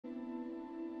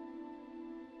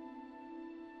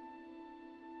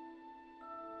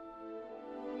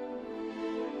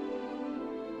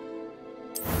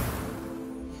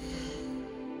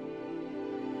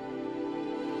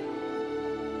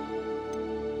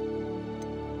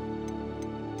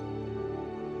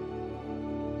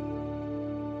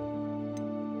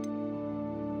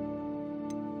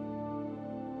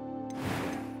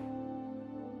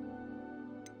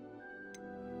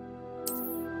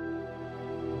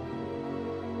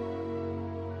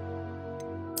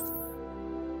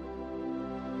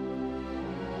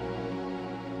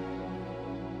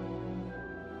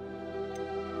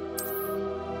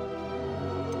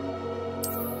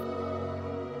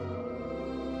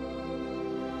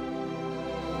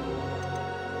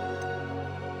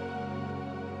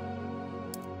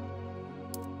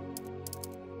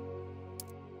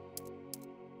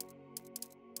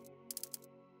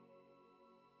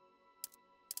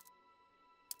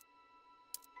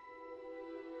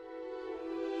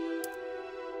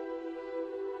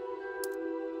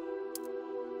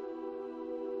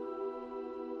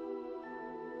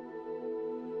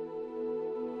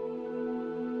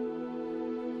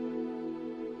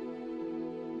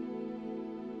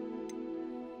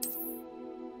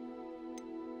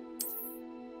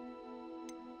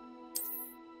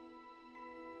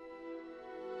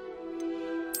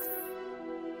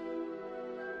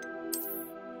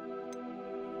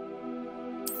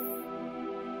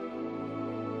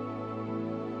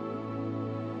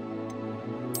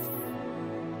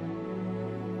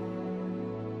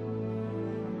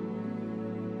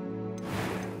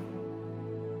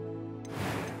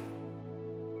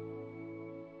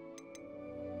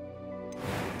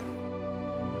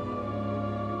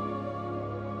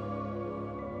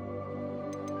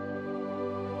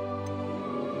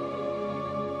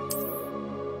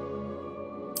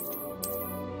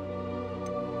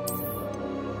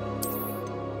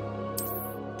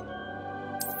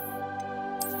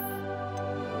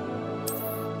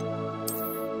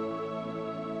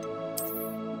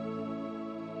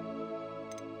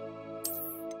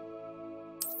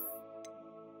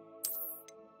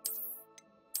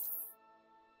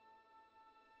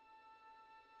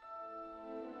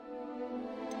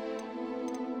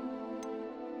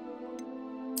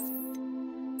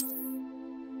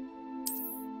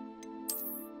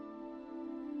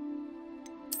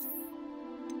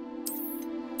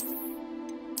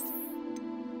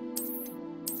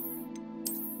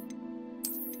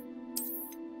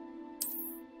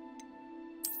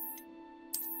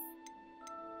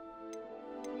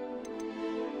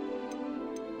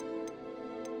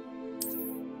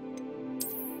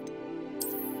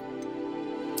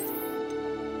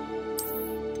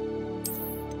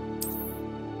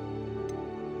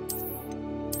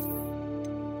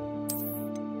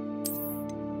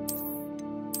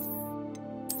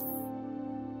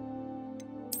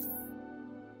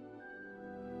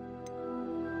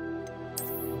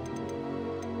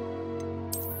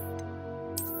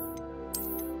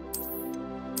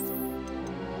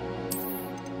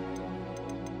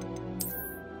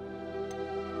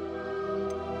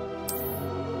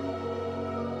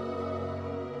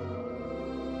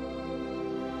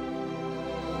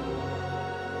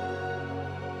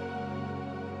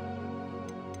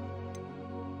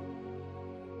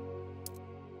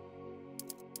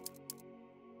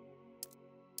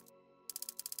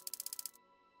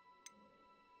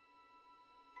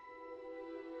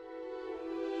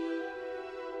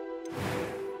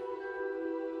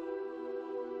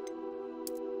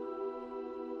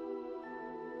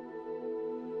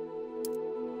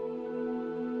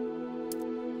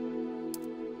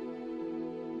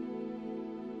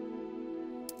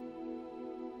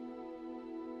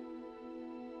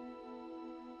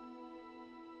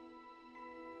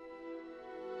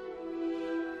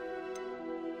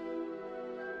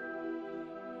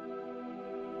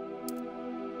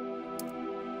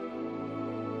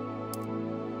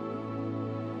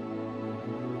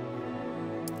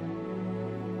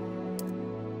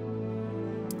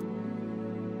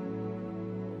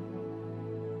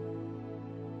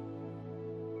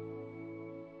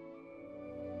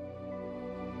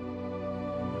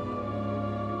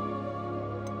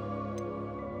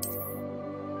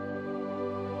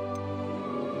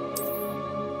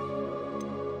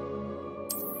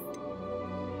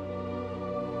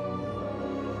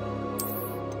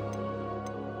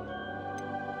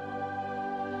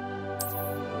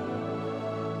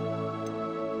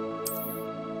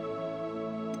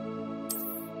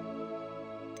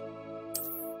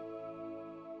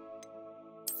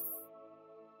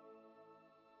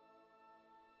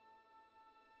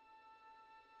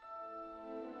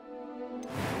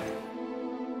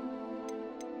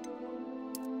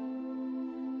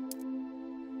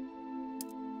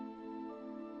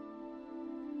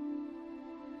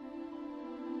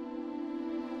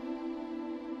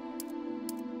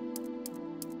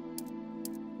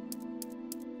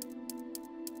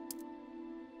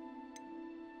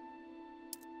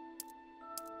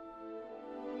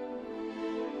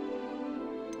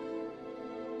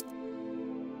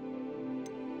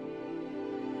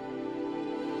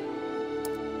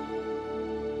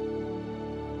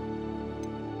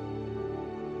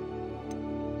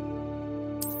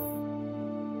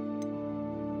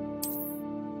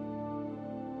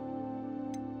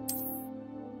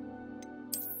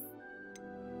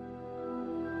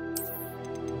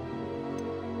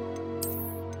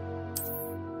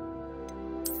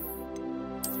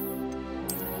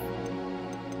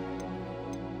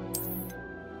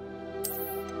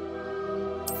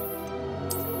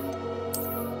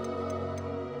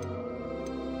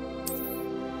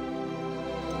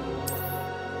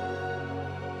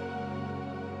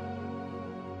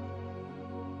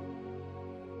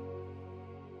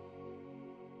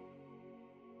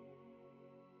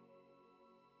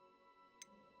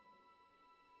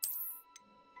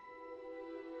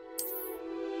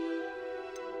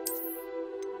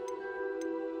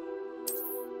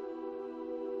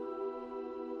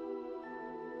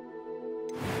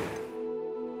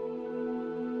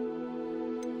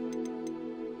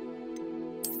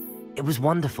It was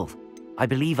wonderful. I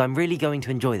believe I'm really going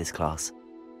to enjoy this class.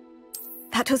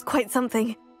 That was quite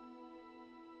something.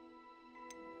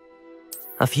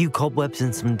 A few cobwebs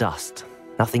and some dust.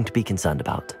 Nothing to be concerned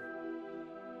about.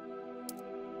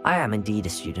 I am indeed a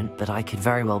student, but I could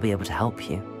very well be able to help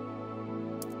you.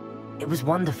 It was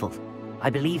wonderful. I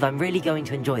believe I'm really going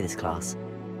to enjoy this class.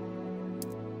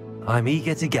 I'm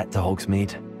eager to get to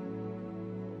Hogsmeade.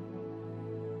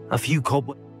 A few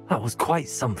cobwebs... That was quite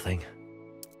something.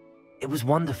 It was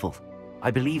wonderful. I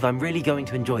believe I'm really going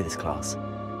to enjoy this class.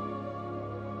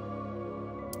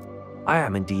 I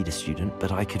am indeed a student,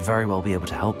 but I could very well be able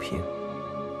to help you.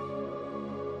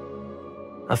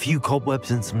 A few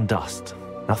cobwebs and some dust.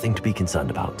 Nothing to be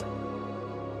concerned about.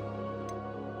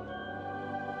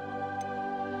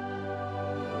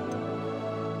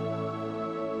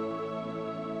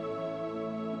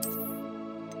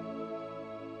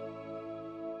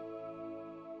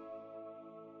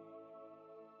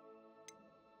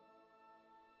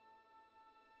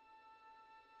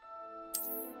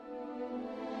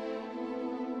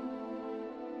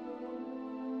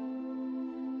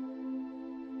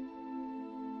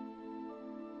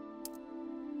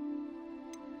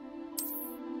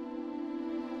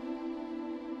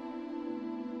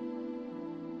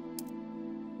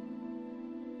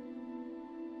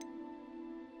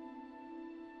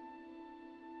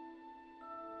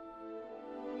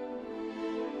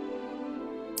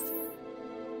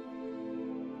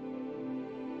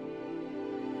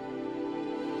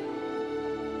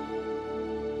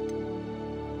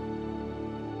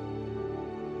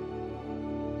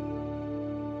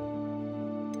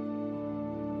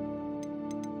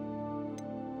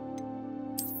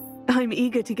 I'm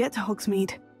eager to get to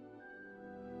Hogsmeade.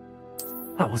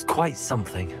 That was quite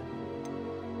something.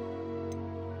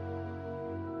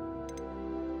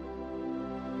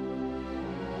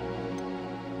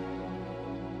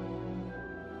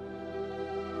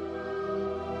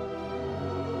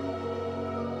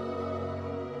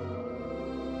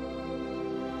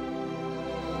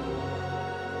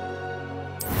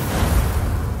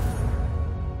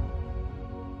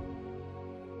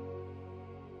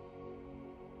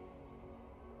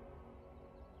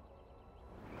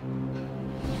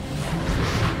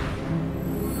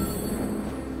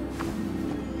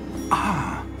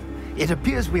 It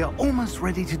appears we are almost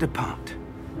ready to depart.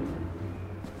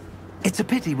 It's a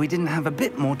pity we didn't have a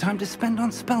bit more time to spend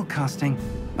on spellcasting.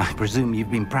 I presume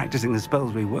you've been practicing the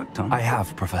spells we worked on. I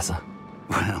have, Professor.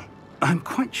 Well, I'm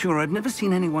quite sure I've never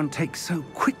seen anyone take so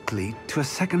quickly to a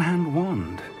second-hand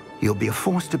wand. You'll be a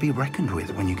force to be reckoned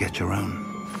with when you get your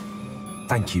own.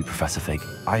 Thank you, Professor Fig.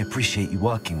 I appreciate you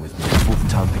working with me before the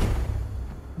term begins.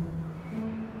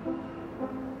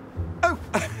 Oh,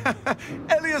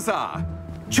 Eleazar!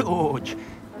 George,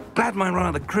 glad my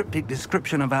rather cryptic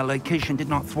description of our location did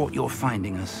not thwart your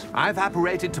finding us. I've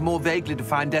apparated to more vaguely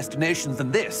defined destinations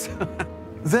than this.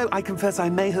 Though I confess I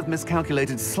may have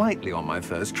miscalculated slightly on my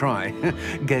first try.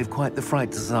 Gave quite the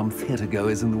fright to some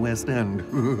theatre-goers in the West End.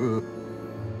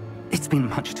 It's been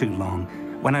much too long.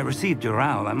 When I received your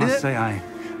owl, I must say I...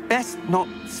 Best not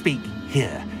speak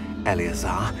here,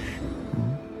 Eleazar.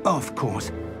 Of course.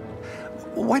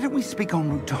 Why don't we speak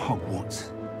en route to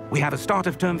Hogwarts? We have a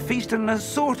start-of-term feast and a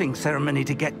sorting ceremony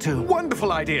to get to.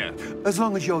 Wonderful idea! As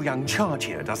long as your young charge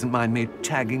here doesn't mind me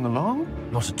tagging along.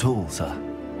 Not at all, sir.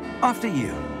 After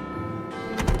you.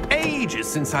 Ages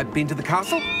since I'd been to the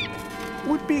castle.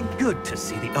 Would be good to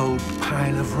see the old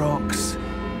pile of rocks.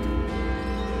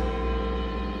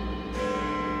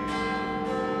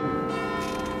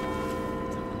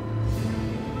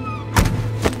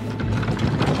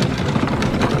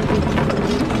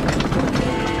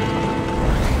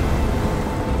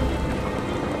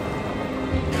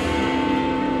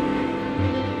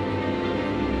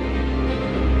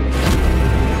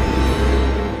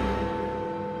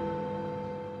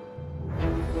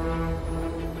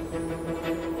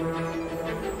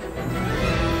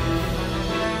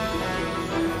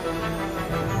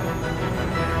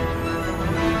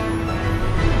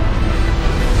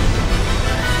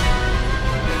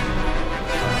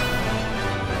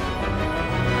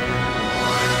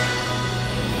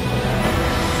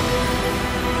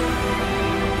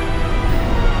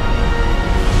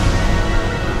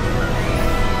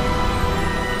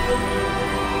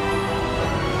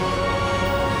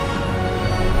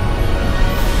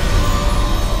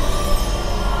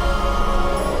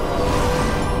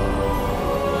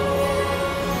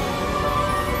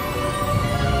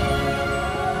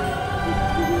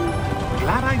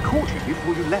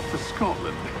 Before you left for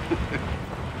Scotland.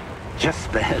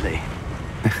 Just barely.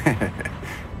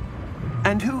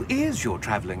 And who is your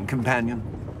traveling companion?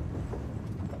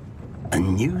 A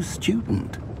new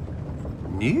student.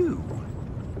 New?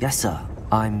 Yes, sir.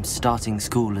 I'm starting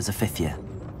school as a 5th year.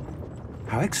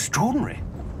 How extraordinary.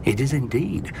 It is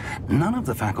indeed. None of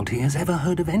the faculty has ever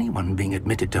heard of anyone being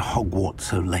admitted to Hogwarts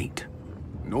so late.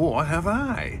 Nor have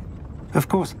I. Of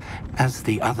course, as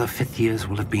the other 5th years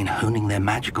will have been honing their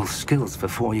magical skills for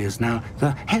 4 years now,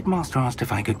 the headmaster asked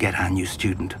if I could get our new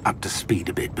student up to speed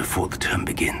a bit before the term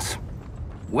begins.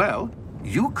 Well,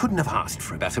 you couldn't have asked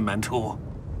for a better mentor.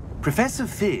 Professor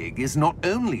Fig is not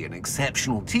only an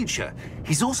exceptional teacher,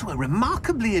 he's also a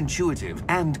remarkably intuitive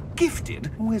and gifted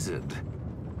wizard.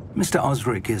 Mr.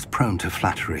 Osric is prone to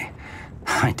flattery.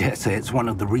 I dare say it's one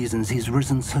of the reasons he's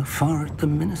risen so far at the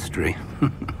Ministry.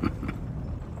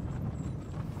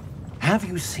 Have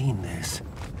you seen this?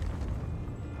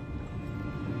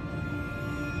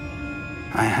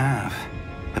 I have.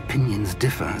 Opinions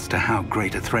differ as to how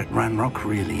great a threat Ranrock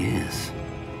really is.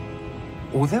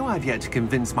 Although I've yet to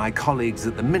convince my colleagues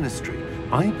at the Ministry,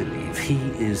 I believe he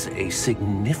is a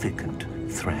significant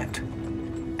threat.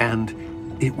 And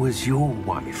it was your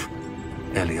wife,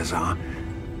 Eleazar,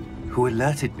 who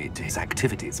alerted me to his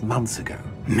activities months ago.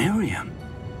 Miriam?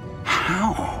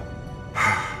 How?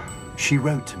 She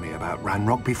wrote to me about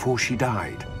Ranrock before she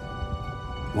died,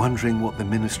 wondering what the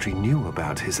Ministry knew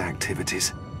about his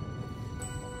activities.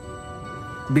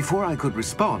 Before I could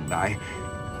respond, I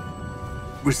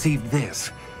received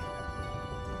this.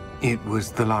 It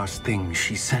was the last thing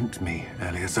she sent me,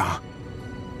 Eleazar.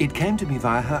 It came to me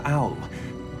via her owl,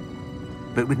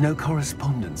 but with no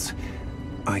correspondence.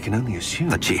 I can only assume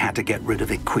That she had to get rid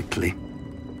of it quickly,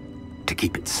 to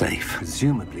keep it safe.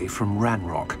 presumably from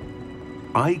Ranrock.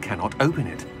 I cannot open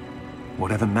it.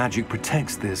 Whatever magic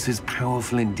protects this is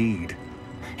powerful indeed.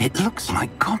 It looks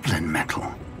like goblin metal.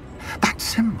 That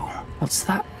symbol. What's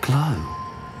that glow?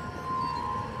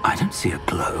 I don't see a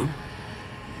glow.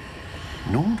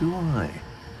 Nor do I.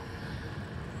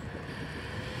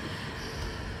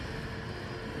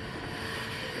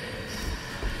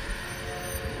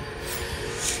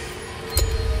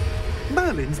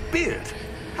 Merlin's beard.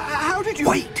 How did you...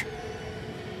 Wait!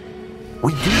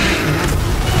 We do know.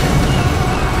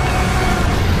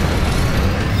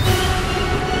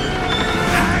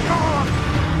 Hang on!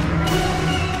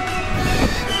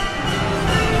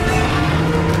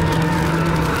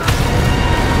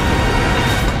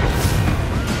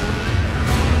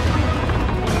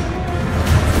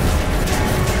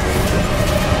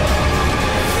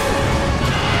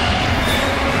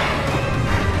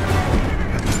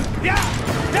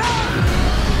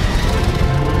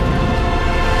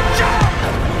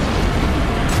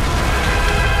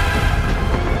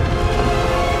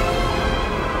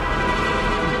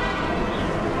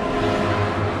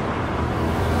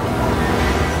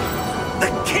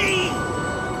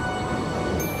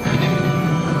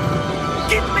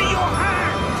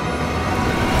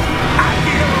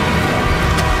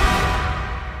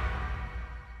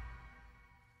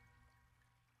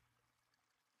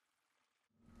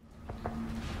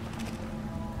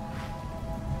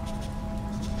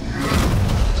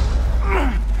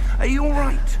 Are you all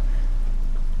right?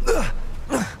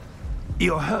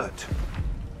 You're hurt.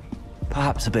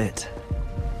 Perhaps a bit.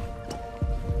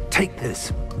 Take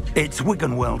this. It's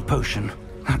Wiggenweld potion.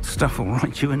 That stuff will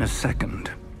right you in a second.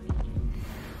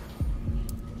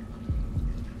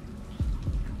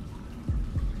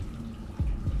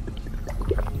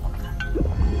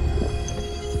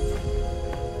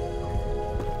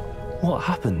 What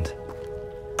happened?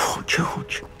 Poor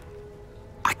George.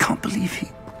 I can't believe he...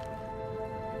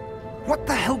 What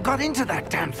the hell got into that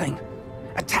damn thing?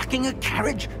 Attacking a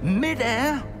carriage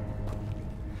mid-air?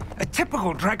 A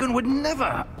typical dragon would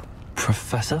never...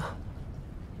 Professor?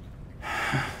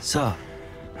 Sir,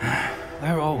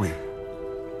 where are we?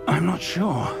 I'm not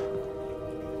sure.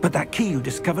 But that key you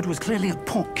discovered was clearly a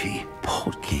port key.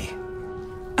 Port key?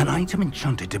 An item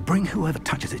enchanted to bring whoever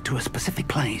touches it to a specific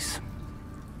place.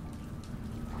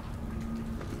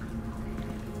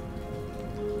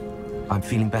 I'm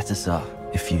feeling better, sir,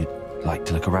 if you'd like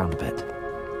to look around a bit.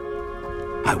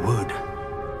 I would.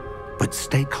 But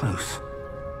stay close.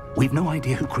 We've no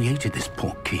idea who created this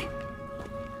port key.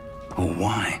 Or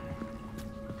why.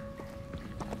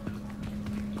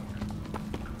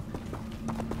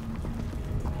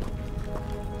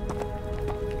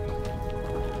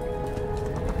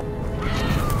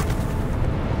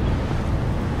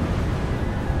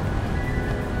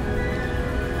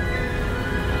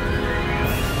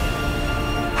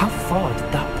 How far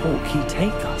did that port key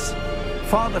take us?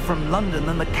 Farther from London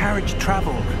than the carriage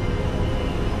traveled.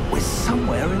 We're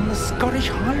somewhere in the Scottish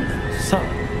Highlands. Sir,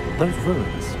 those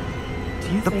ruins.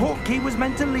 Do you The think... port key was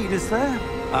meant to lead us there?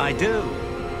 I do.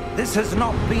 This has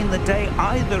not been the day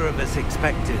either of us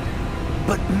expected.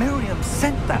 But Miriam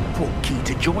sent that portkey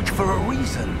to George for a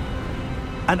reason.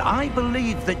 And I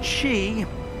believe that she,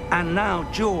 and now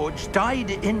George,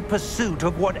 died in pursuit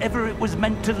of whatever it was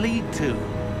meant to lead to.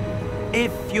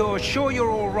 If you're sure you're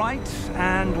all right,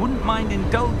 and wouldn't mind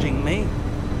indulging me,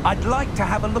 I'd like to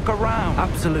have a look around.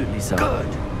 Absolutely, sir. Good.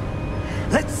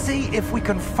 Let's see if we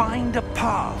can find a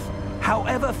path,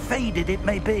 however faded it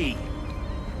may be.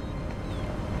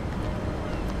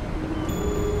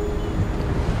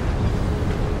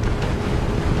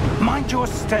 Mind your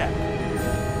step.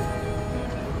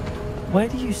 Where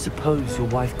do you suppose your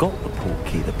wife got the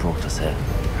portkey that brought us here?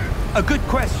 A good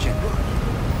question.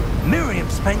 Miriam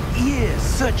spent years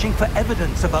searching for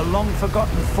evidence of a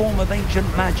long-forgotten form of ancient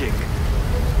magic.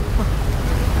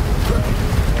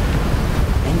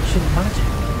 Ancient magic?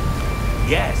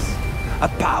 Yes, a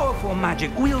powerful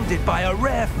magic wielded by a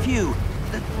rare few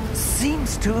that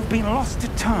seems to have been lost to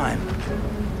time.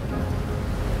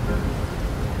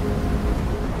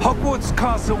 Hogwarts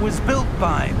Castle was built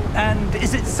by, and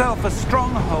is itself a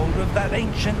stronghold of that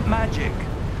ancient magic.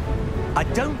 I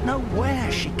don't know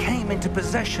where she came into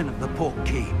possession of the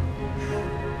portkey,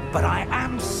 but I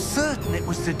am certain it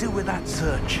was to do with that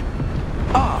search.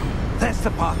 Ah, there's the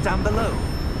path down below.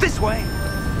 This way!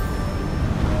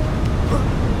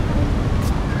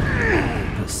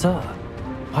 But sir,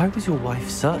 why was your wife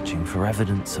searching for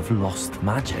evidence of lost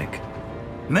magic?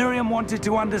 Miriam wanted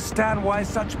to understand why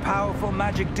such powerful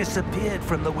magic disappeared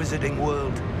from the wizarding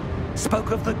world.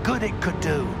 Spoke of the good it could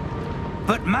do.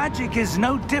 But magic is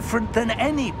no different than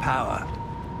any power.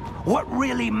 What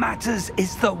really matters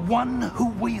is the one who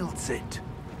wields it.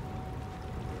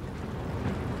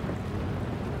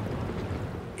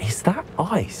 Is that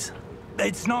ice?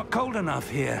 It's not cold enough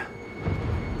here.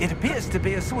 It appears to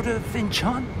be a sort of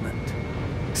enchantment.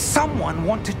 Someone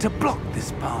wanted to block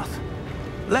this path.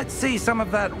 Let's see some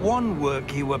of that wand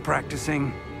work you were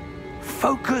practicing.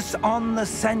 Focus on the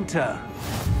center.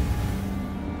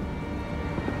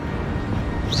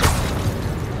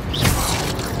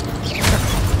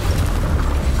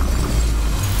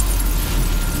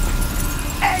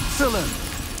 Excellent!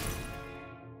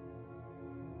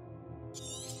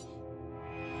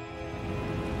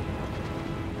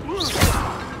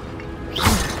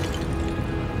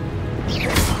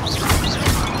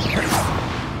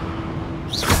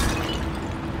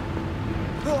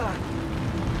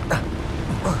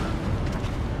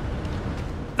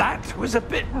 That was a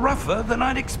bit rougher than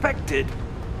I'd expected.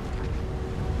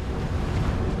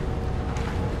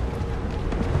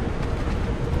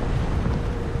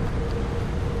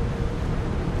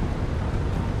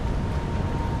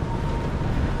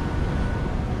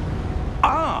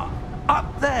 Ah,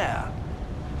 up there.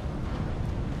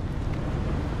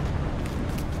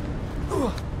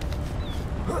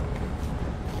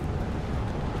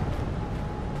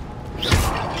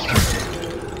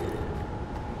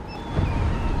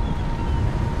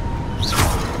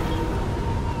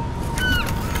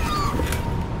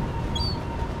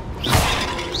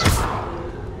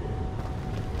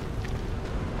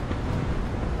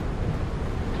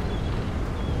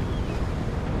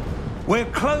 We're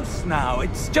close now.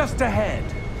 It's just ahead.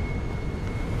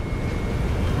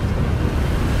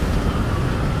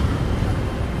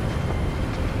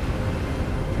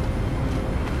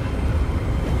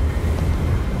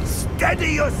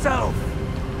 Steady yourself!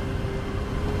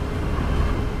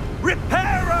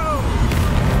 Reparo!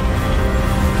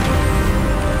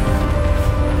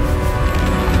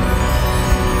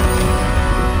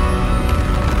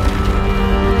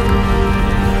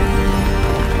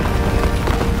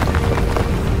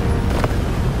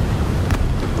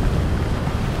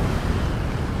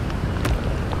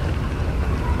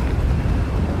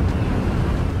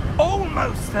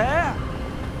 Almost there!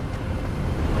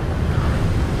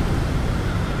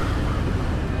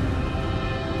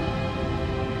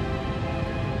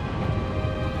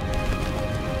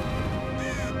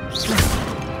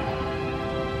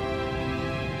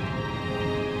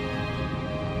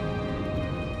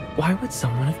 Why would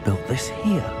someone have built this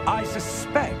here? I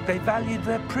suspect they valued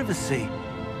their privacy.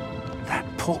 That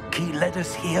portkey led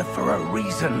us here for a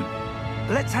reason.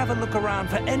 Let's have a look around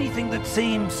for anything that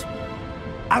seems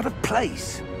out of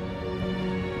place.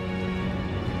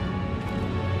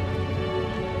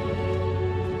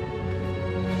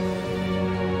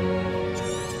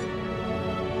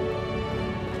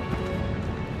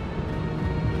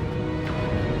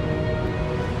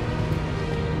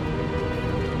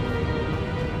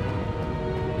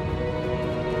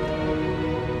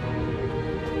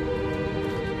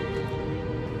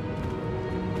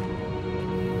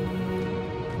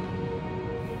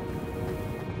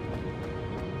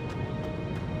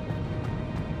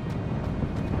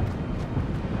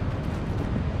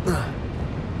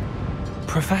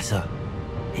 Professor,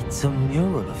 it's a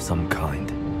mural of some kind.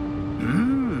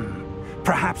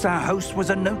 Perhaps our host was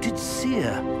a noted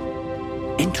seer.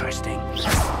 Interesting.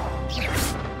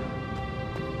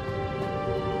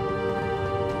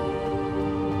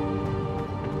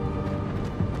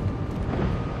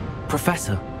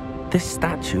 Professor, this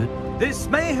statue... This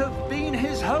may have been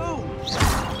his home.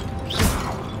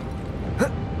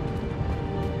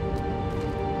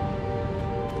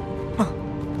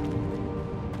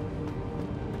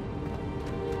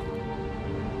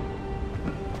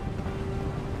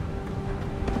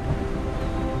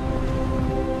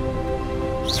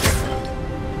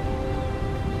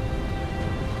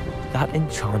 That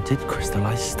enchanted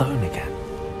crystallized stone again.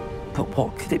 But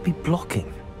what could it be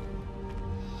blocking?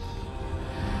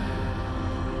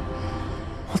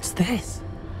 What's this?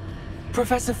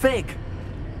 Professor Fig!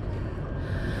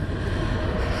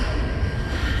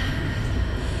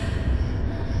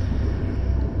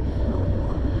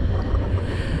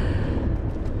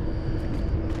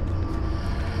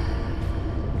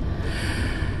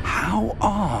 How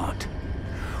odd.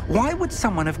 Why would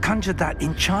someone have conjured that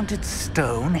enchanted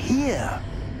stone here?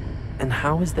 And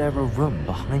how is there a room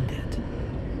behind it?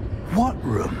 What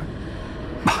room?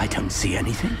 I don't see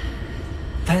anything.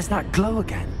 There's that glow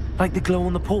again, like the glow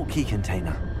on the portkey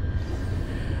container.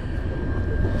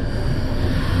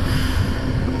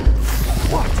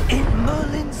 What in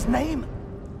Merlin's name?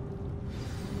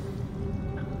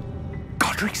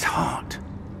 Godric's heart.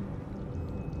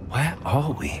 Where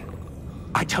are we?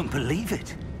 I don't believe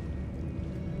it.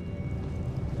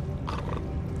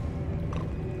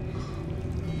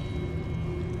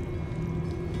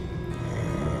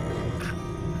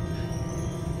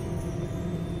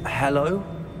 Hello?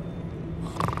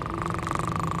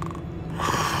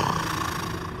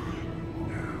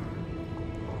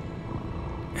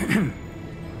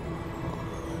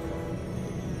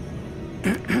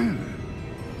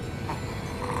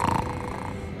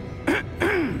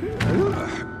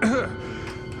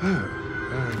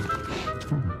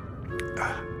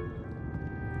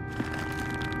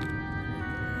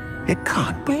 It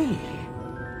can't be.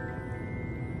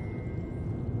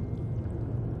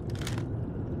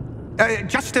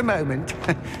 Just a moment.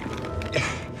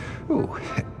 Oh.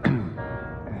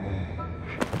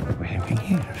 Where are we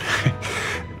here?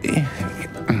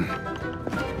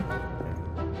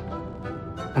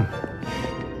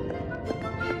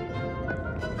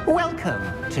 Welcome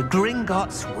to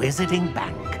Gringotts Wizarding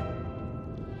Bank.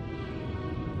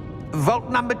 Vault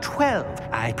number 12,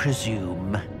 I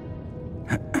presume.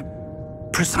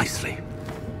 Precisely.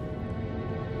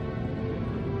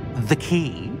 The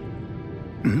key?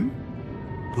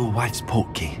 Your wife's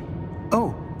portkey.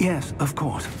 Oh, yes, of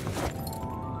course.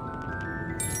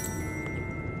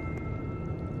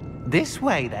 This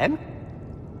way, then.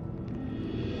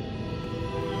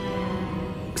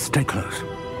 Stay close.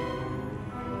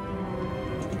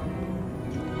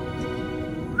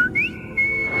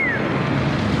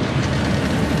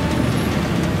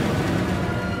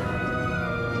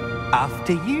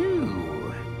 After you.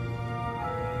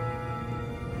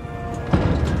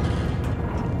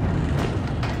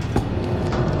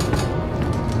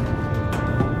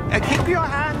 Keep your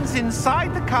hands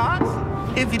inside the cart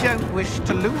if you don't wish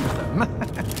to lose them.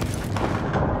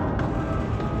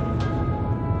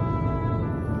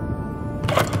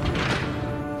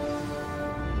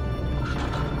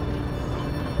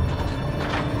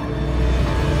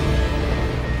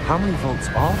 How many vaults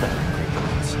are there in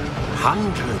Gringotts?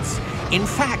 Hundreds. In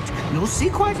fact, you'll see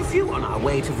quite a few on our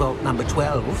way to vault number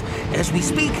 12. As we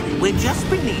speak, we're just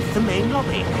beneath the main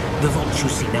lobby. The vaults you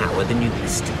see now are the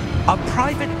newest. Are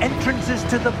private entrances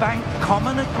to the bank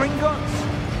common at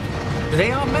Gringotts?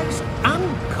 They are most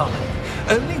uncommon.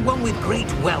 Only one with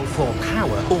great wealth or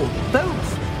power, or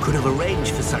both, could have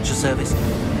arranged for such a service.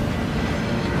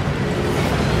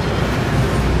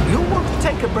 You'll want to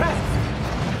take a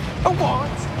breath. A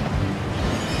what?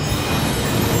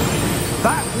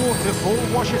 That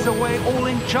waterfall washes away all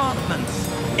enchantments.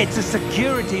 It's a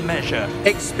security measure.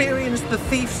 Experienced the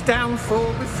thief's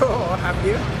downfall before, have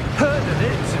you? Heard of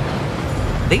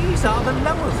it? These are the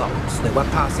lower vaults that we're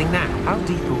passing now. How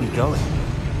deep are we going?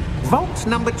 Vault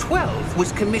number 12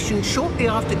 was commissioned shortly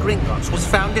after Gringotts was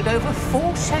founded over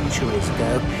 4 centuries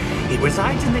ago. It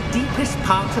resides in the deepest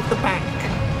part of the bank.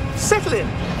 Settle in.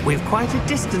 We've quite a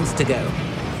distance to go.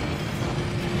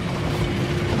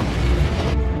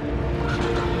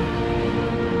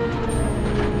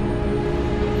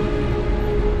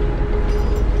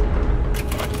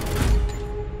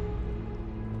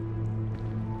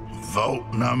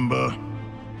 Vault number?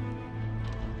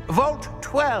 Vault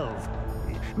 12.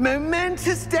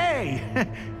 Momentous day.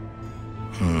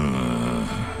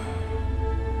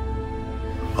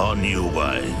 or new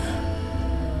wine?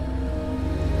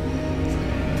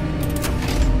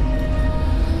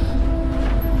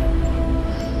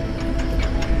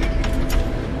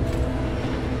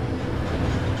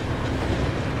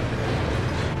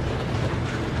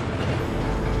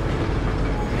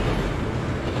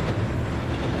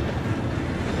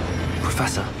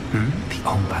 Professor, the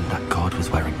armband that guard was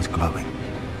wearing was glowing.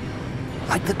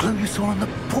 Like the glow you saw on the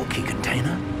portkey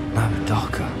container? No,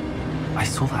 darker. I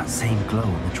saw that same glow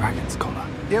on the dragon's collar.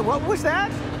 Yeah, what was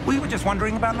that? We were just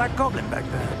wondering about that goblin back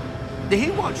there. He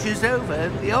watches over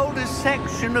the oldest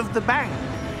section of the bank.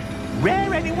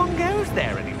 Rare anyone goes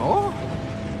there anymore.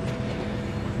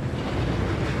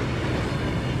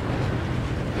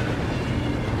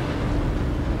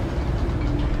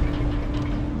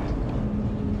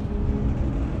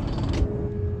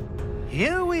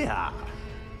 Here we are.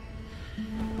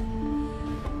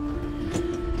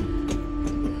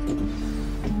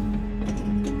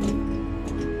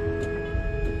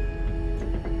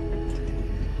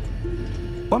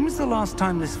 When was the last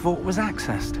time this vault was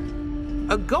accessed?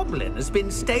 A goblin has been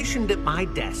stationed at my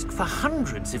desk for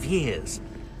hundreds of years.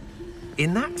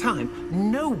 In that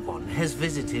time, no one has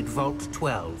visited Vault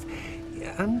 12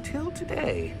 until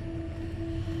today.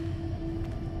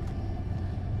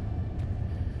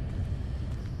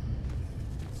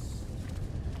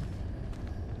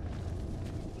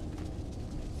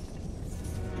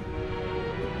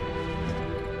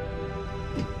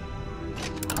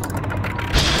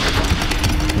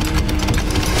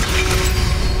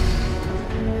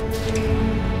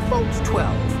 Vault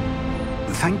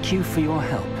 12. Thank you for your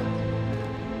help.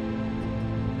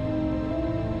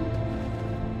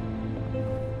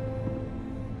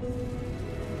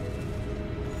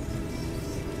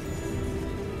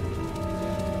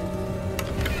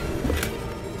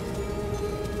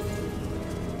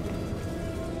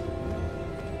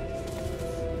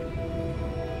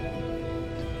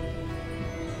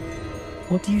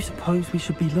 What do you suppose we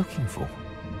should be looking for?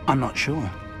 I'm not sure.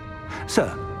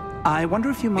 Sir, I wonder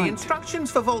if you The might...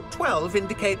 instructions for Vault 12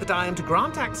 indicate that I am to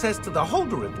grant access to the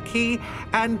holder of the key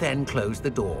and then close the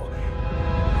door.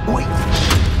 Wait!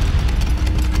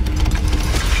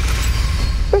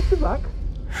 Best of luck.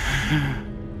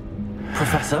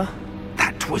 Professor?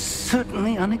 That was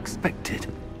certainly unexpected.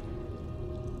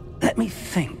 Let me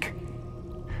think.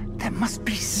 There must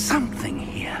be something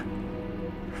here.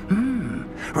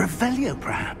 Revelio,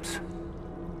 perhaps?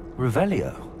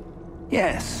 Revelio?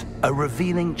 Yes, a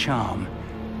revealing charm.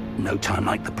 No time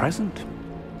like the present.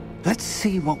 Let's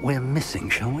see what we're missing,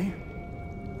 shall we?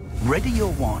 Ready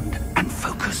your wand and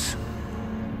focus.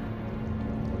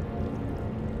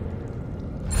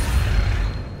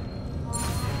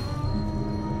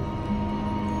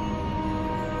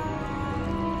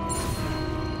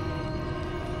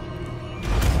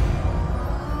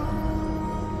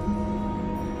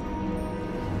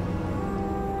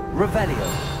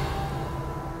 Revelio.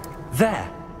 There!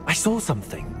 I saw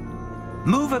something.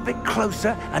 Move a bit closer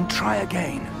and try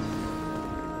again.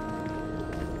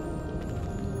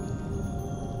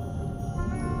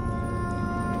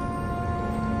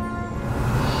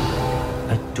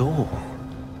 A door.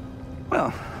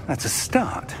 Well, that's a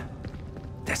start.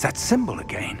 There's that symbol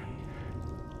again.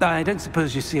 I don't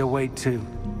suppose you see a way to...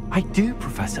 I do,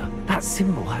 Professor. That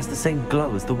symbol has the same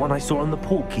glow as the one I saw on the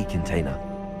portkey container.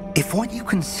 If what you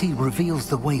can see reveals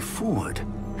the way forward,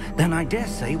 then I dare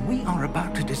say we are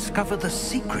about to discover the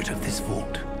secret of this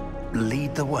vault.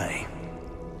 Lead the way.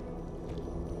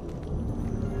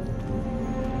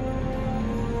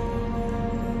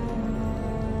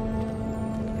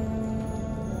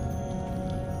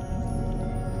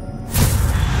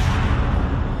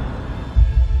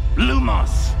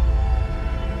 Lumos!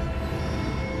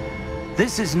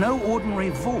 This is no ordinary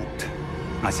vault.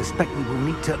 I suspect we will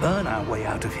need to earn our way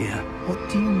out of here. What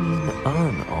do you mean,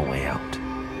 earn our way out?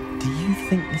 Do you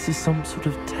think this is some sort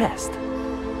of test?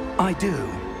 I do.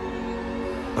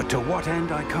 But to what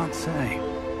end, I can't say.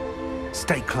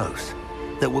 Stay close.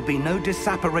 There will be no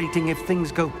disapparating if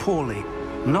things go poorly.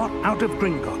 Not out of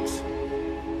Gringotts.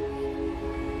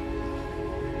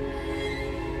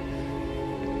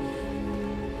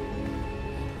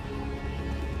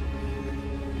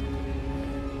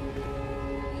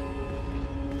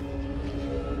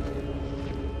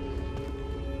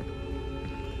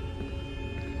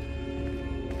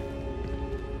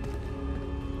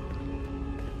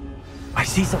 I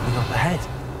see something up ahead.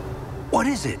 What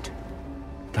is it?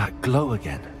 That glow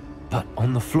again, but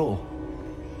on the floor.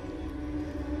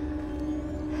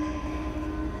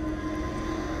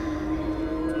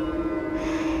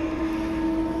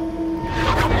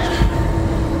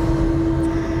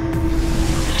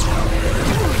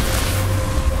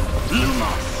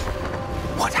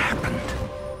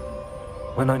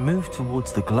 When I moved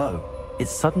towards the glow, it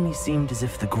suddenly seemed as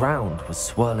if the ground was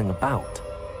swirling about.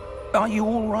 Are you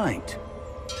all right?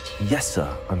 Yes,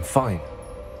 sir, I'm fine.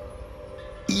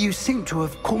 You seem to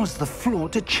have caused the floor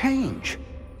to change.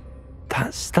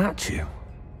 That statue?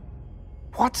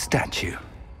 What statue?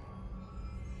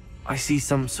 I see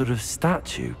some sort of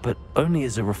statue, but only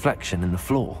as a reflection in the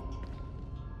floor.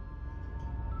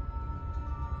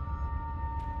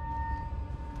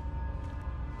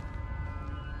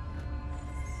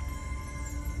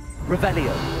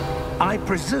 Revelio. I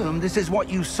presume this is what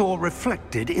you saw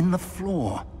reflected in the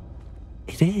floor.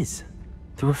 It is.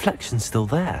 The reflection's still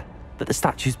there, but the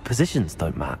statue's positions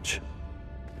don't match.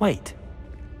 Wait,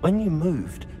 when you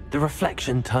moved, the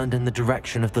reflection turned in the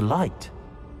direction of the light.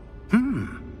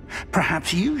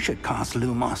 Perhaps you should cast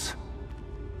Lumos.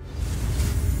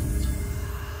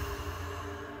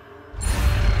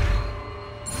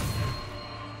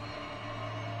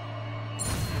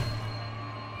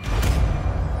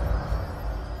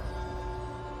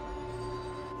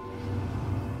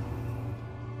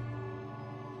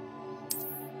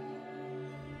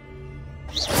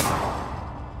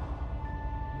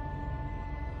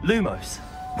 Lumos!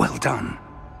 Well done.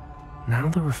 Now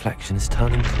the reflection is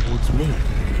turning towards me.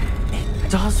 It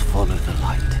does follow the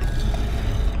light.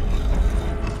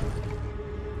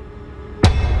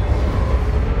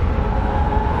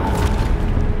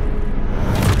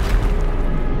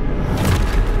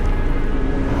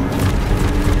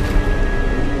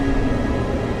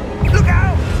 Look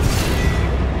out!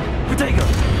 Protego!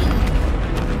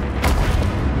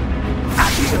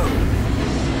 Accio!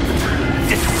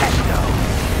 Descendo!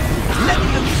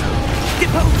 Levioso!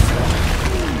 Deposo!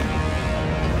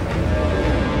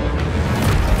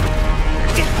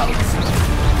 Deposo!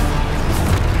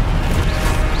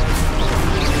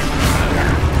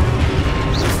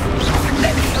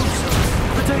 Levioso!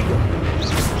 Protego!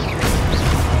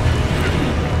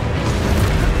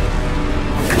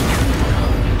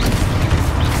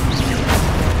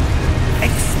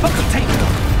 Expotato!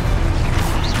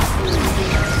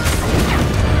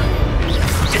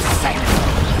 Descendo!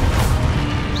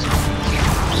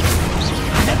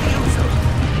 Levioso!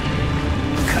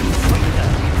 Confringo!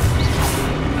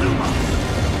 Lumos!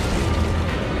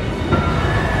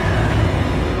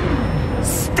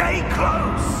 Stay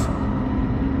close!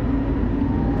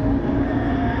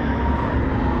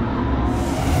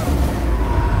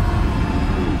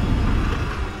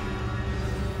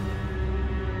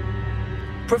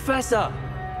 Professor!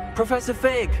 Professor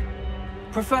Fig!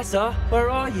 Professor, where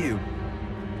are you?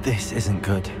 This isn't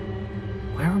good.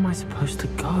 Where am I supposed to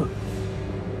go?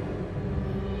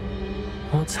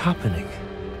 What's happening?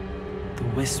 The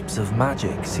wisps of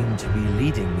magic seem to be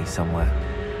leading me somewhere.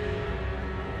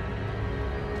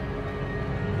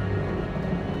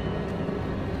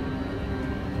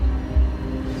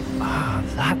 Ah,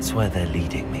 that's where they're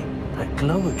leading me. That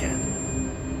glow again.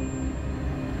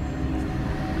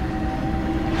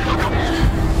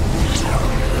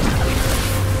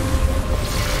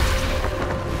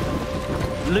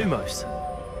 Lumos.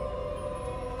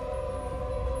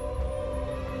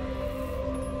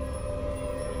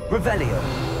 Revelio.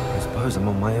 I suppose I'm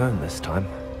on my own this time.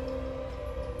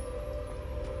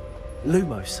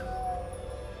 Lumos.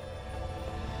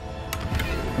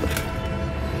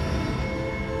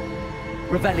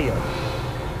 Revelio.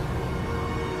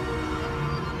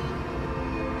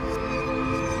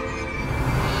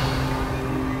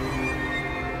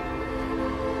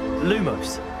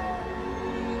 Lumos.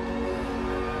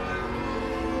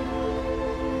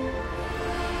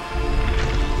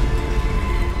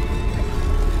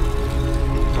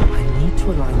 I need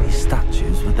to align these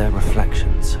statues with their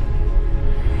reflections.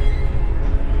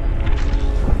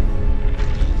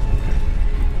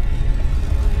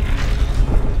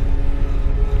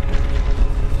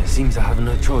 It seems I have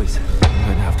no choice. I'm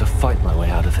going to have to fight my way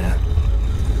out of here.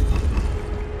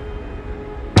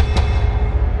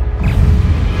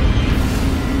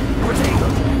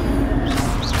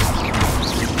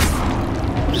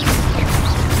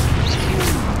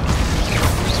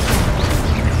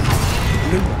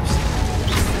 Lumos.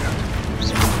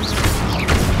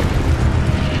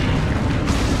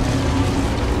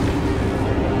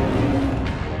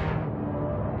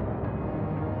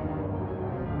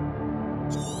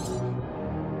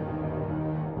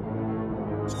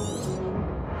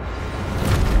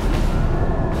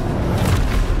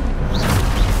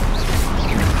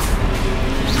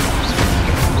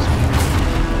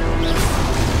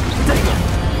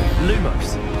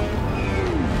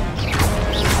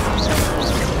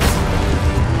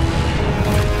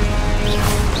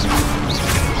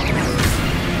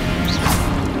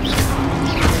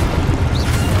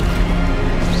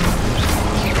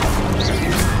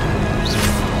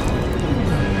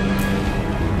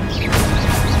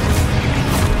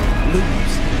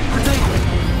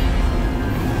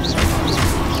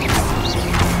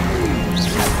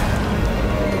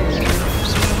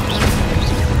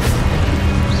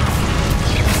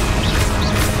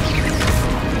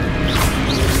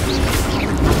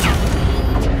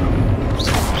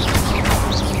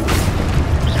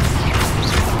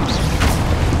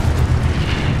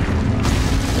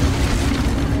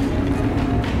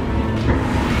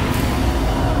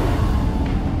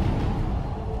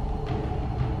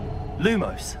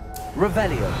 Lumos,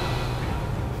 Revelio.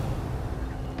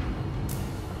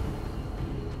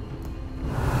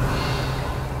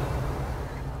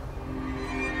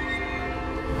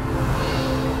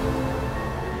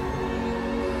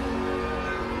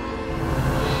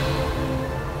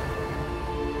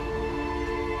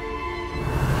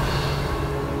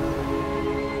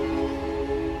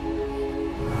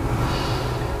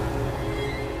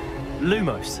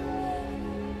 Lumos.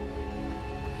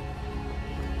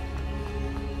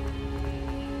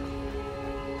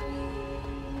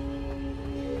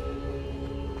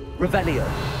 Revelio.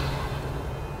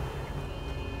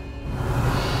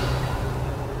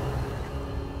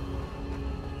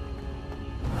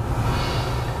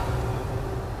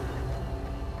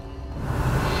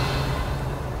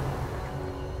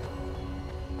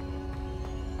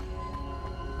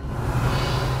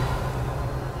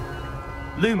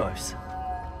 Lumos.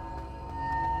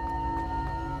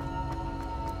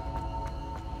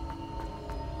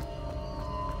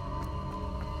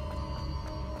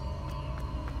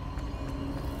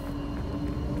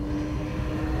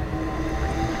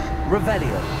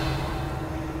 Revelio.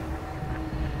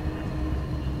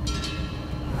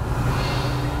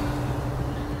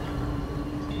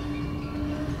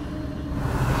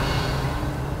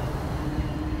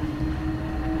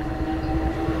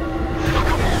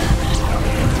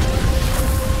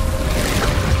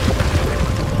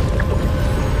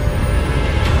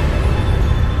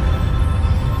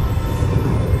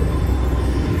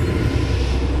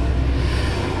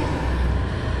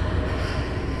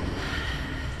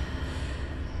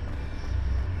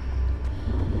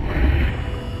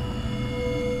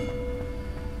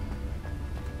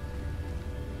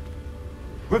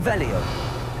 Revelio.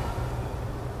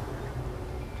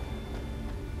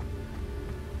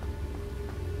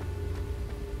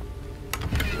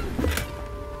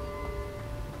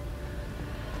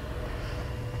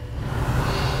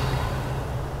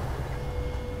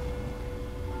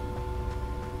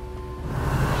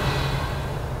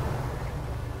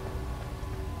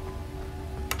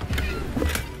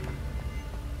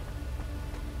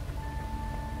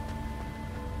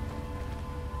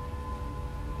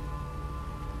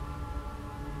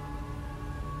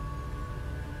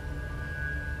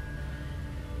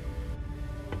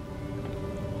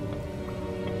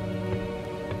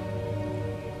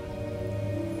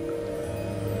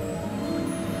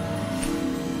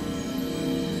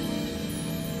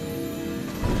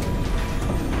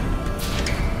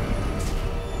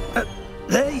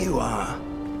 There you are.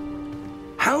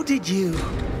 How did you...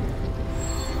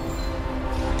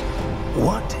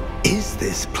 What is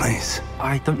this place?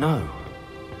 I don't know.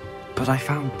 But I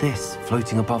found this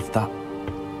floating above that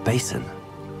basin.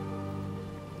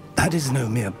 That is no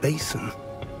mere basin.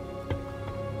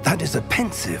 That is a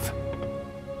pensive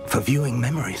for viewing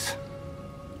memories.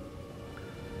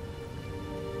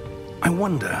 I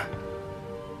wonder...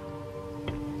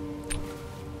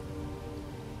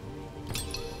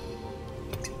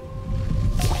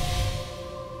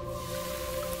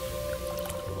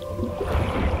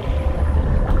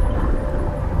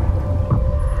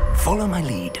 Follow my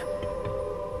lead.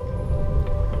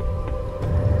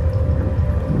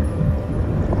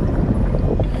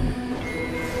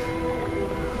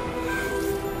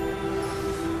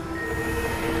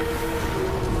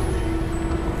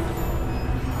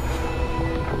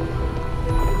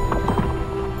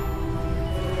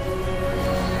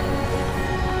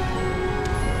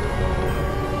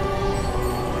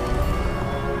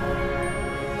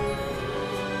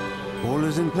 All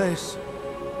is in place.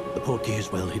 The portkey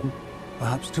is well hidden.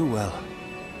 Perhaps too well.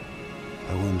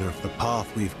 I wonder if the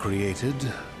path we've created...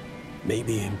 May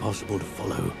be impossible to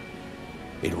follow.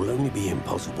 It will only be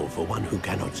impossible for one who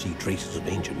cannot see traces of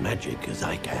ancient magic as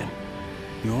I can.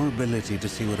 Your ability to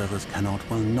see what others cannot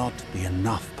will not be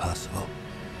enough, Percival.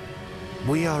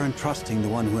 We are entrusting the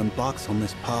one who embarks on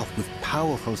this path with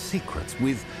powerful secrets,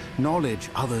 with knowledge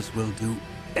others will do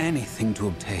anything to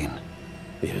obtain.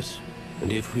 Yes,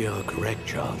 and if we are correct,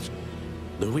 Charles,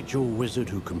 the witch or wizard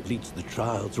who completes the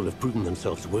trials will have proven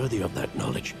themselves worthy of that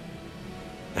knowledge,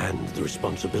 and the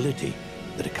responsibility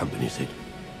that accompanies it.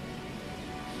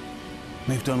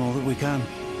 We've done all that we can.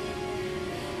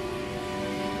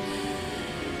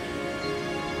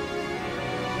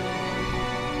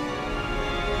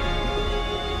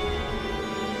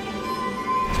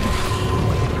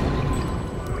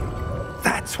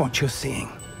 That's what you're seeing.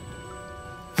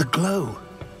 The glow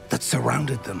that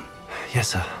surrounded them. Yes,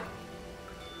 sir.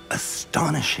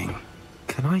 Astonishing.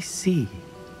 Can I see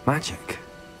magic?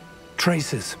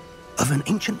 Traces of an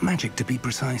ancient magic, to be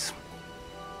precise.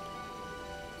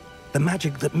 The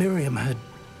magic that Miriam had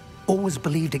always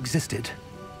believed existed.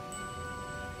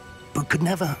 but could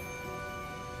never.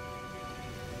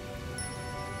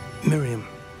 Miriam,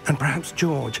 and perhaps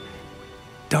George,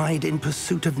 died in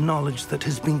pursuit of knowledge that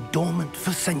has been dormant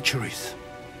for centuries.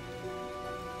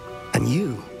 And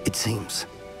you, it seems,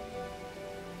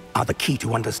 are the key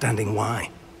to understanding why.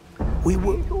 We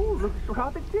were... It all looks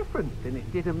rather different than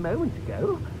it did a moment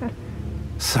ago.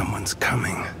 Someone's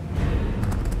coming.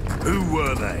 Who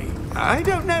were they? I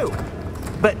don't know.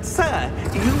 But, sir,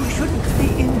 you shouldn't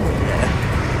be in there.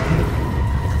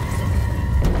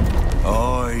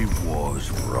 I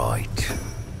was right.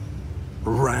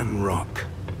 Ranrock.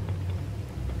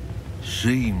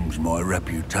 Seems my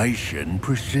reputation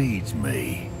precedes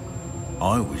me.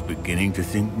 I was beginning to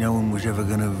think no one was ever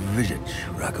going to visit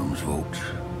Rackham's vault.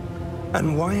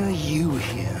 And why are you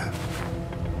here?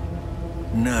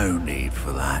 No need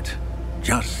for that.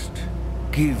 Just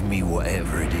give me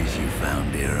whatever it is you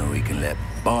found here and we can let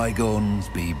bygones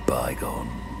be bygones.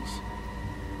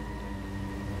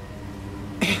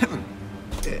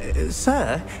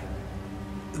 Sir,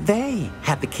 they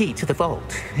had the key to the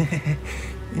vault.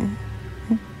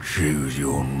 Choose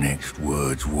your next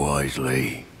words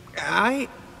wisely. I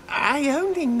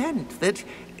only meant that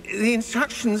the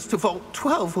instructions to Vault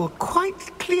 12 were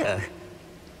quite clear.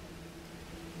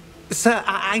 Sir,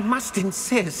 I must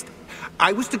insist.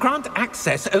 I was to grant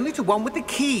access only to one with the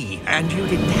key, and you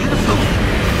didn't have them.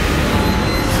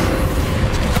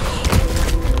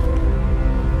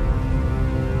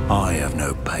 I have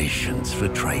no patience for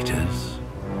traitors.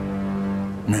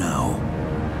 Now,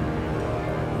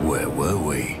 where were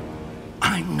we?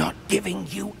 I'm not giving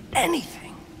you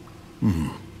anything.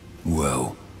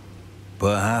 Well,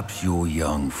 perhaps your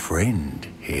young friend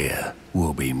here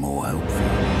will be more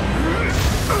helpful.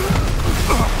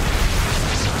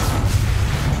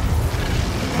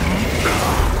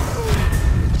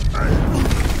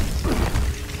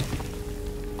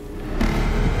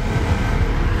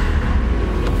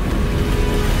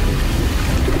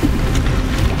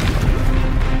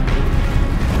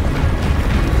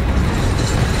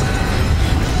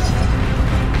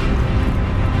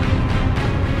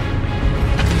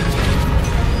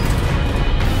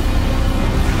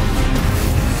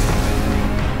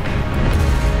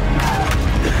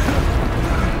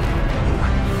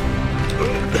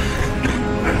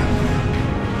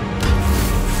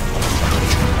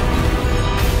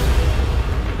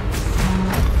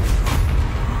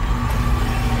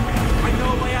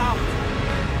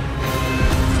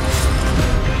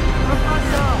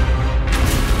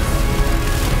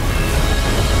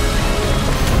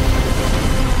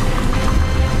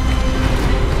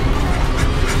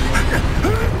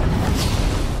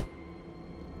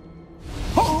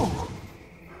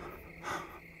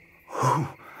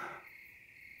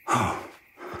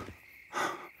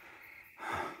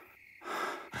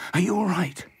 Are you all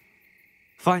right?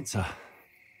 Fine, sir.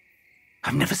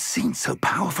 I've never seen so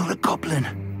powerful a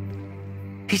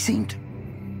goblin. He seemed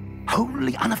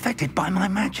wholly unaffected by my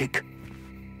magic.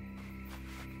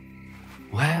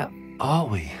 Where are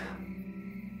we?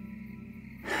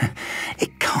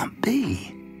 It can't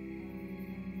be.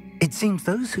 It seems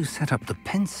those who set up the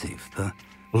pensive, the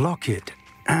locket,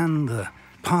 and the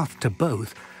path to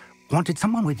both wanted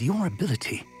someone with your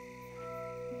ability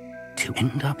to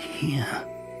end up here.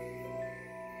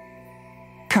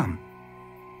 Come.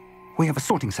 We have a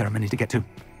sorting ceremony to get to.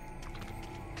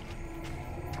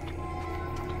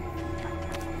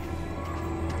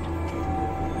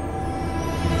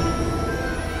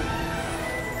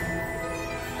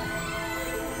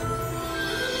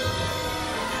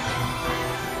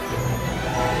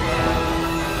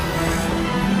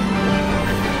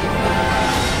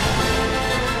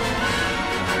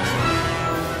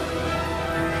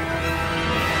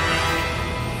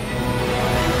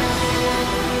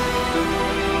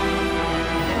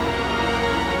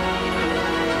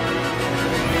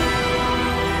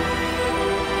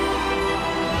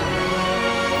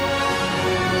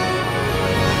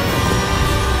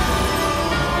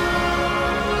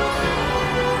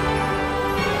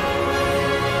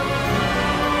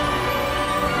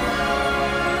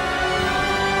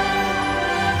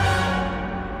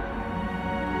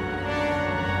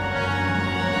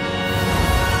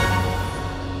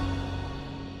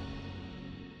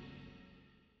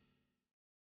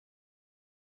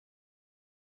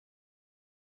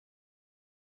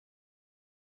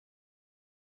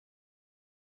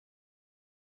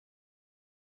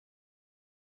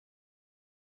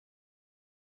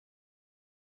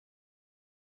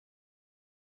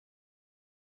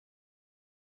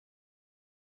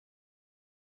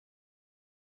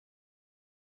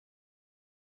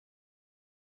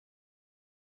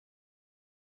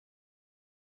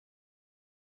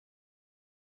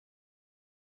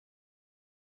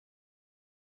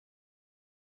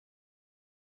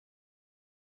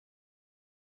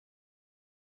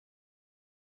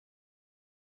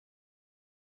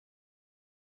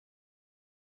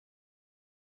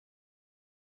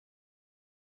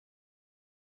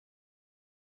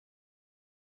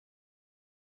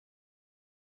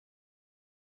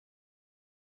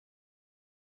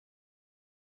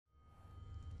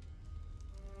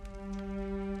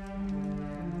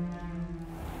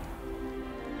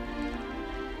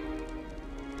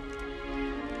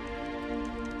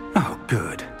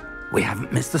 Good. We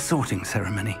haven't missed the sorting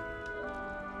ceremony.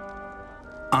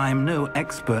 I'm no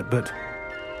expert, but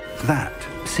that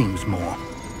seems more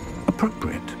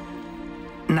appropriate.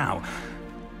 Now,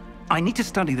 I need to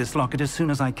study this locket as soon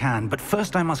as I can, but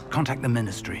first I must contact the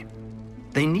Ministry.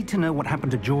 They need to know what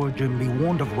happened to George and be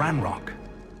warned of Ranrock.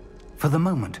 For the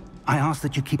moment, I ask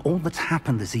that you keep all that's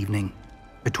happened this evening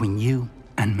between you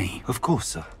and me. Of course,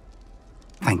 sir.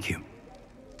 Thank you.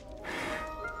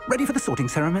 Ready for the sorting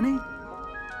ceremony?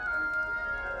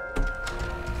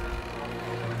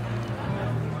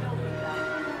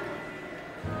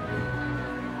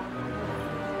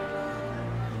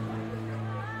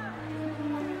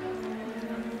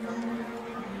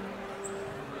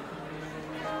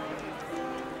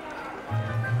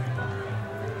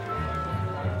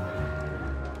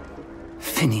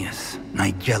 Phineas,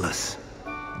 Nigellus,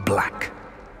 Black.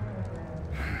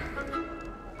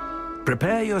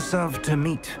 Prepare yourself to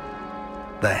meet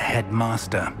the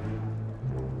headmaster.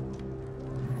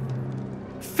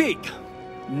 Fig,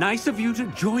 nice of you to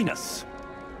join us.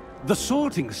 The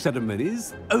sorting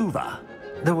ceremony's over.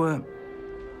 There were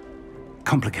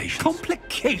complications.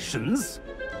 Complications?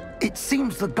 It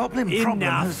seems the goblin problem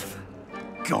has... Enough!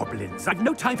 Goblins. I've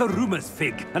no time for rumors,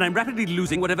 Fig, and I'm rapidly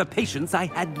losing whatever patience I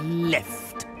had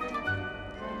left.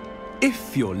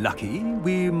 If you're lucky,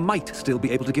 we might still be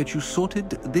able to get you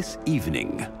sorted this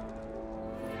evening.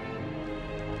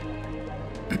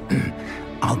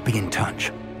 I'll be in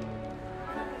touch.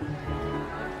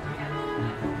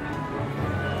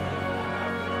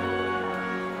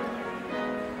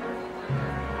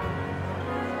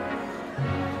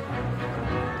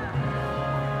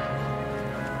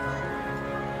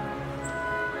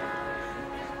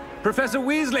 Professor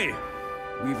Weasley,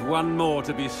 we've one more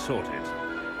to be sorted.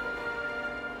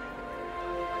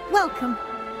 Welcome.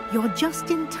 You're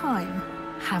just in time.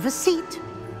 Have a seat.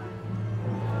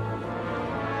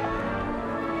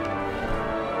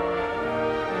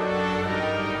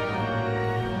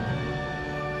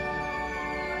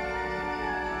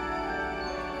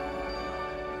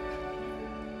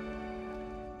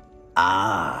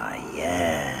 Ah,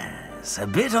 yes. A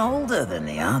bit older than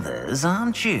the others,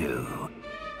 aren't you?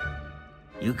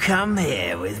 You come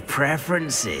here with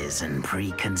preferences and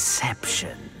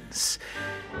preconceptions.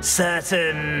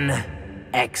 Certain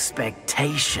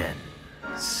expectations.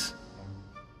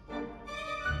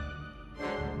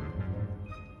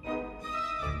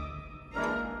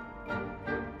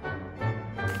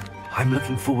 I'm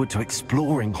looking forward to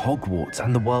exploring Hogwarts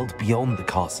and the world beyond the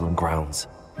castle and grounds.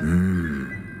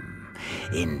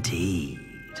 Indeed.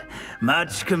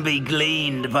 Much can be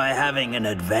gleaned by having an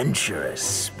adventurous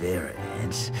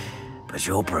spirit, but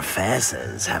your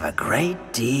professors have a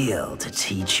great deal to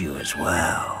teach you as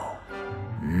well.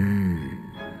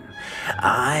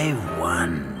 I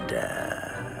wonder...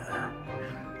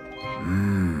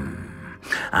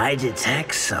 I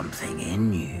detect something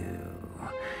in you.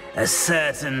 A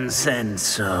certain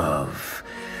sense of...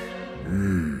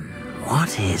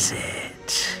 what is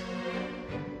it?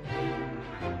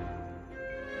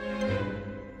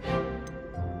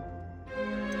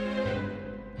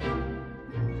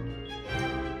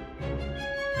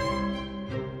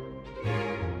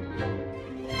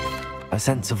 A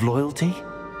sense of loyalty?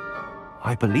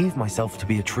 I believe myself to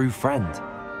be a true friend.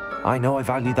 I know I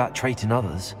value that trait in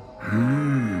others.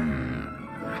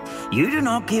 You do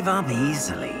not give up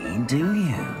easily, do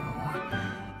you?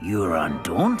 You are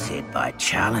undaunted by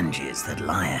challenges that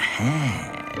lie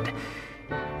ahead.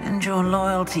 And your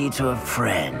loyalty to a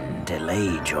friend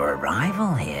delayed your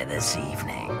arrival here this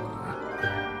evening.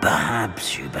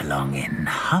 Perhaps you belong in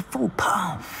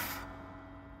Hufflepuff.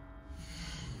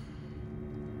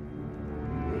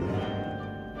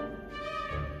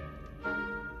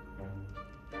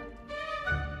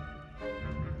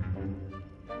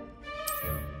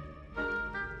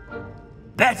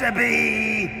 Better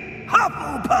be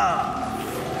Hufflepuff!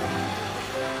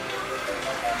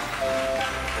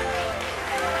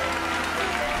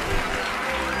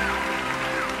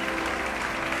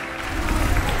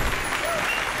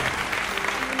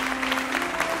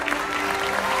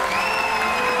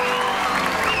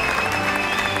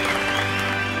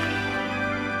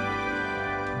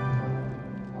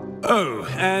 Oh,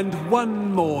 and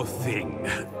one more thing.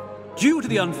 Due to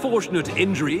the unfortunate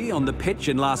injury on the pitch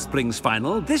in last spring's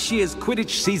final, this year's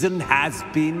Quidditch season has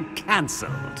been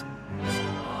cancelled.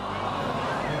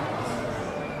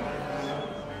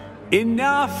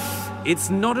 Enough!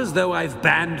 It's not as though I've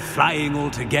banned flying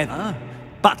altogether,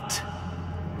 but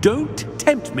don't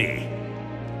tempt me.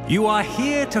 You are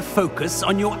here to focus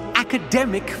on your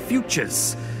academic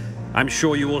futures. I'm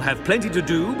sure you will have plenty to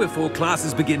do before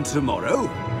classes begin tomorrow.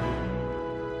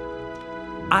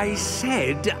 I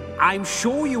said, I'm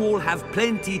sure you all have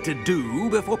plenty to do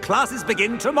before classes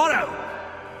begin tomorrow.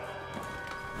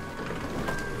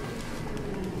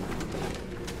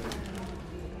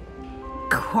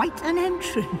 Quite an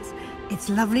entrance. It's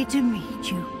lovely to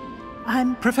meet you.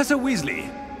 I'm... Professor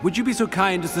Weasley, would you be so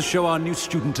kind as to show our new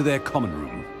student to their common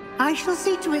room? I shall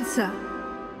see to it, sir.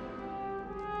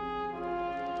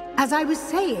 As I was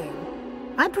saying,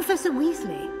 I'm Professor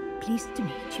Weasley. Pleased to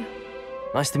meet you.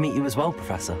 Nice to meet you as well,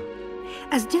 Professor.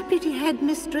 As Deputy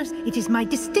Headmistress, it is my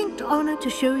distinct honor to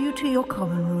show you to your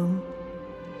common room.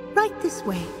 Right this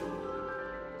way.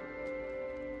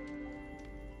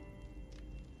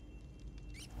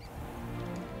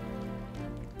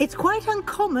 It's quite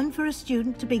uncommon for a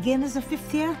student to begin as a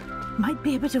fifth year. Might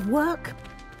be a bit of work,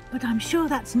 but I'm sure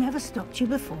that's never stopped you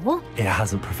before. It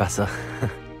hasn't, Professor.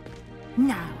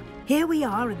 Now, here we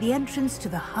are at the entrance to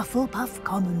the Hufflepuff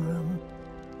Common Room.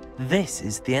 This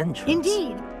is the entrance?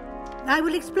 Indeed. I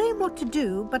will explain what to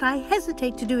do, but I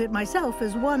hesitate to do it myself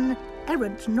as one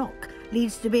errant knock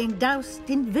leads to being doused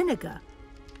in vinegar.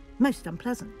 Most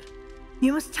unpleasant.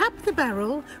 You must tap the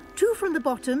barrel, 2 from the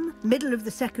bottom, middle of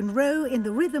the second row, in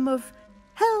the rhythm of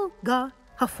Helga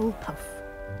Hufflepuff.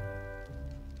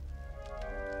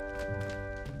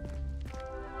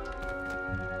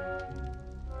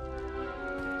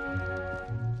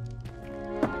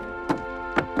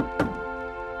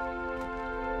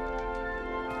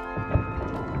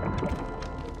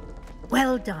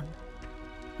 Well done.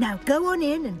 Now go on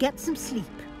in and get some sleep.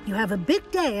 You have a big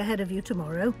day ahead of you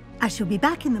tomorrow. I shall be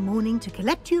back in the morning to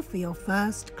collect you for your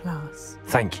first class.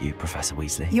 Thank you, Professor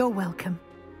Weasley. You're welcome.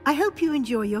 I hope you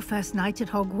enjoy your first night at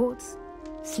Hogwarts.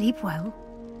 Sleep well.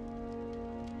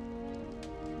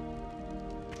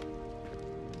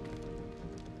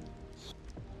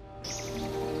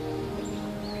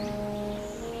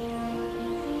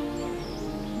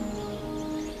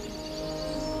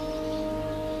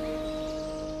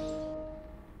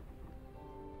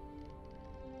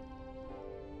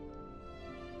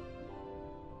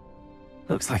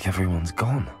 Looks like everyone's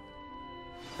gone.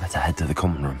 Better head to the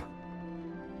common room.